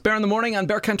Bear in the Morning on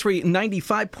Bear Country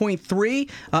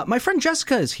 95.3. My friend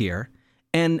Jessica is here,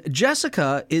 and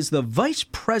Jessica is the vice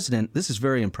president. This is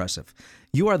very impressive.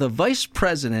 You are the vice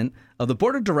president of the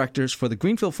board of directors for the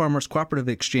Greenfield Farmers Cooperative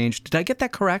Exchange. Did I get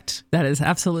that correct? That is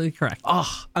absolutely correct.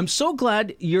 Oh, I'm so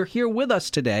glad you're here with us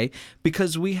today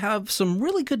because we have some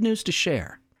really good news to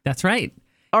share. That's right.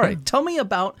 All right. Tell me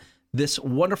about this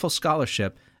wonderful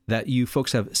scholarship that you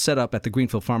folks have set up at the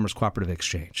Greenfield Farmers Cooperative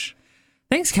Exchange.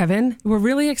 Thanks, Kevin. We're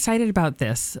really excited about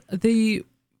this. The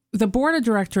board of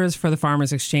directors for the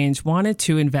Farmers Exchange wanted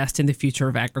to invest in the future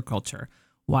of agriculture.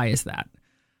 Why is that?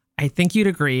 I think you'd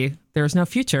agree there's no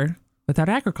future without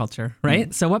agriculture, right?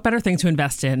 Mm-hmm. So what better thing to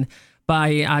invest in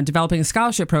by developing a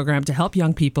scholarship program to help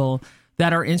young people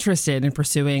that are interested in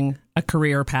pursuing a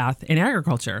career path in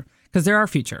agriculture, because they're our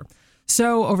future.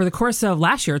 So over the course of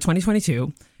last year,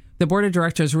 2022, the board of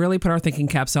directors really put our thinking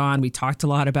caps on. We talked a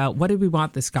lot about what did we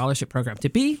want the scholarship program to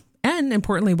be, and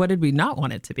importantly, what did we not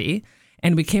want it to be?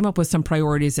 And we came up with some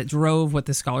priorities that drove what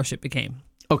the scholarship became.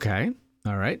 Okay.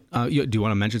 All right. Do you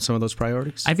want to mention some of those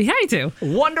priorities? I'd be happy to.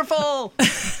 Wonderful.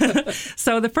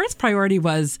 So the first priority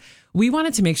was we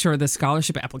wanted to make sure the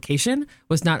scholarship application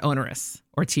was not onerous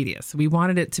or tedious. We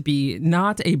wanted it to be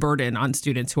not a burden on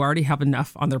students who already have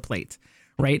enough on their plate,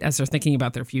 right, as they're thinking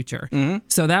about their future. Mm-hmm.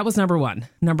 So that was number one.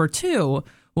 Number two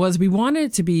was we wanted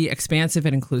it to be expansive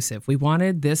and inclusive. We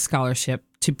wanted this scholarship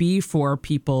to be for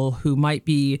people who might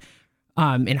be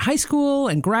in high school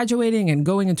and graduating and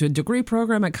going into a degree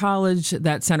program at college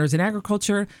that centers in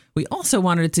agriculture. We also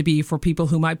wanted it to be for people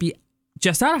who might be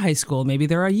just out of high school. Maybe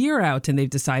they're a year out and they've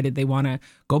decided they want to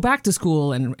go back to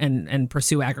school and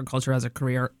pursue agriculture as a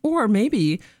career. Or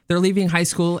maybe they're leaving high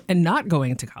school and not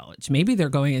going to college. Maybe they're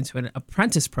going into an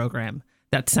apprentice program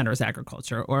that centers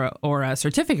agriculture or a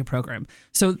certificate program.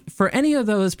 So for any of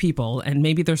those people, and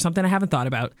maybe there's something I haven't thought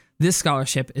about, this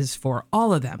scholarship is for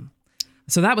all of them.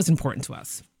 So that was important to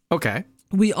us. Okay.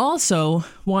 We also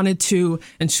wanted to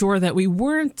ensure that we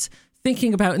weren't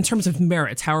thinking about in terms of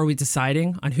merits, how are we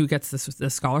deciding on who gets this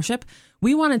scholarship?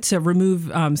 We wanted to remove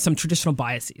some traditional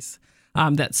biases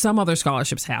that some other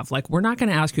scholarships have. Like, we're not going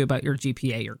to ask you about your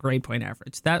GPA, your grade point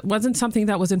average. That wasn't something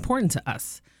that was important to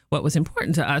us. What was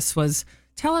important to us was,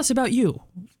 tell us about you.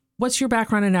 What's your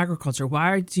background in agriculture?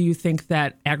 Why do you think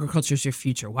that agriculture is your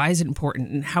future? Why is it important?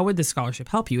 And how would this scholarship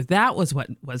help you? That was what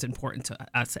was important to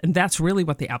us. And that's really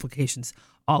what the application's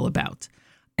all about.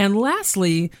 And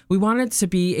lastly, we wanted to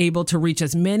be able to reach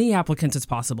as many applicants as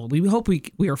possible. We hope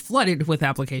we are flooded with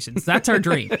applications. That's our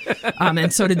dream.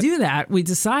 And so to do that, we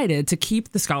decided to keep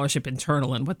the scholarship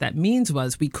internal. And what that means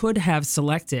was we could have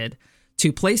selected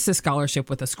to place the scholarship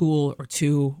with a school or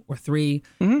two or three.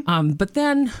 Mm-hmm. But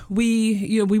then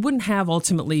we wouldn't have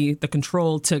ultimately the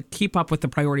control to keep up with the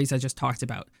priorities I just talked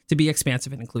about, to be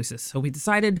expansive and inclusive. So we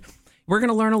decided we're going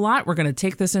to learn a lot. We're going to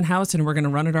take this in-house and we're going to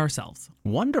run it ourselves.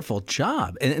 Wonderful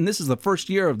job. And this is the first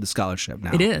year of the scholarship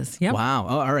now. It is. Yep. Wow.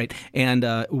 Oh, all right. And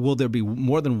will there be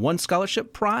more than one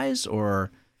scholarship prize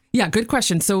or? Yeah, good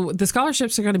question. So the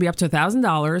scholarships are going to be up to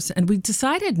 $1,000, and we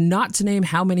decided not to name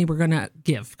how many we're going to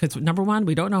give because, number one,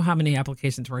 we don't know how many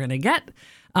applications we're going to get.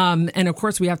 And, of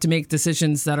course, we have to make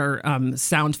decisions that are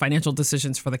sound financial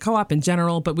decisions for the co-op in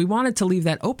general, but we wanted to leave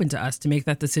that open to us to make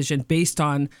that decision based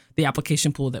on the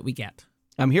application pool that we get.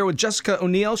 I'm here with Jessica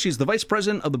O'Neill. She's the vice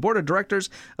president of the board of directors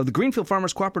of the Greenfield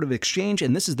Farmers Cooperative Exchange,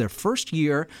 and this is their first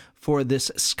year for this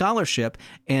scholarship,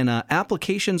 and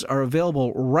applications are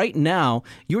available right now.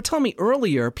 You were telling me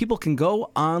earlier people can go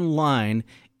online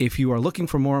if you are looking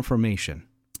for more information.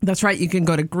 That's right. You can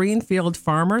go to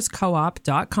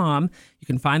greenfieldfarmerscoop.com. You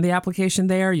can find the application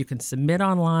there. You can submit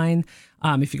online.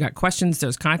 If you got questions,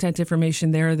 there's contact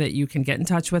information there that you can get in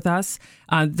touch with us.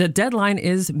 The deadline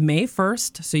is May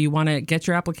 1st, so you want to get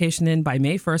your application in by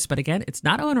May 1st. But again, it's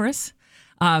not onerous.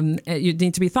 You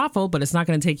need to be thoughtful, but it's not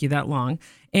going to take you that long.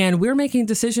 And we're making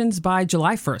decisions by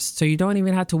July 1st, so you don't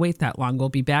even have to wait that long. We'll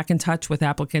be back in touch with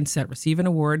applicants that receive an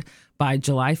award by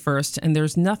July 1st. And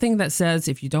there's nothing that says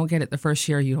if you don't get it the first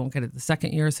year, you don't get it the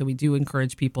second year. So we do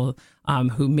encourage people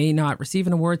who may not receive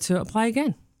an award to apply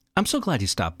again. I'm so glad you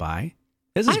stopped by.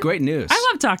 This is great news. I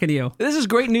love talking to you. This is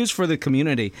great news for the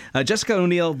community. Jessica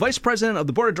O'Neill, Vice President of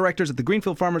the Board of Directors at the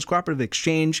Greenfield Farmers Cooperative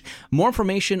Exchange. More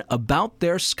information about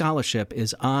their scholarship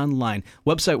is online.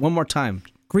 Website one more time.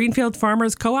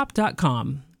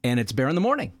 greenfieldfarmerscoop.com. And it's Bear in the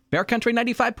Morning. Bear Country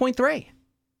 95.3.